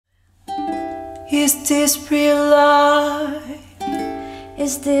Is this real life?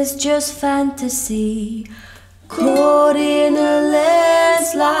 Is this just fantasy? Caught in a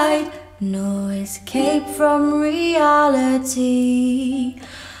landslide, no escape from reality.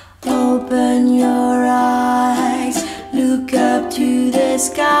 Open your eyes, look up to the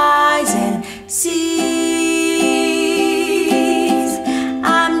skies and see.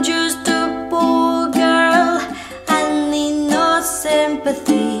 I'm just a poor girl, I need no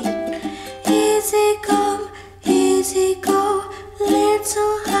sympathy. Easy come, easy go,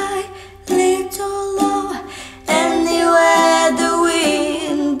 little high, little low. Anywhere the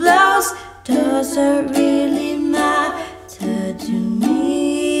wind blows doesn't really matter to me.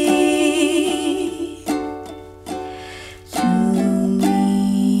 To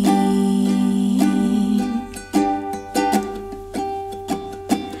me.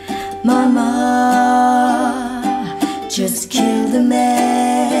 Mama just killed a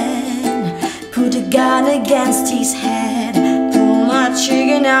man, put a gun against his head, pull my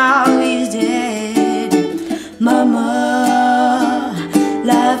trigger, now he's dead. Mama,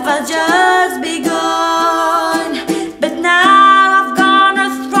 life has just begun, but now I've gonna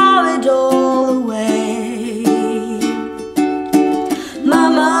throw it all away.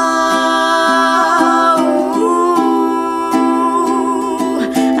 Mama, ooh,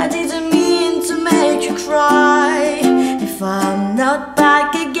 I didn't mean to make you cry. If I'm not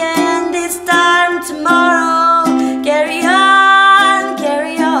back again this time tomorrow, carry on,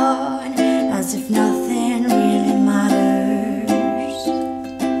 as if nothing really matters.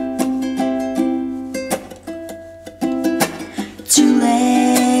 Too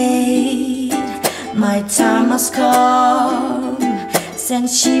late, my time has come, send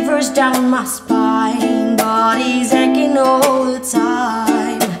shivers down my spine, body's aching all the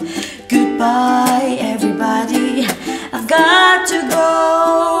time. Goodbye everybody, I've got to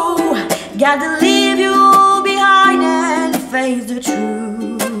go, gotta leave you behind and face the truth.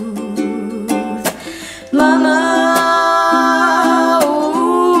 Mama,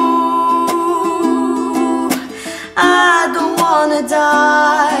 ooh, I don't wanna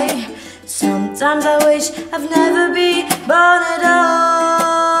die. Sometimes I wish I've never been born at all.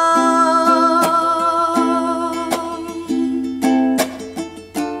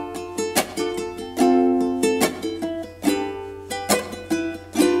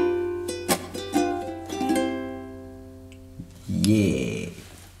 Yeah.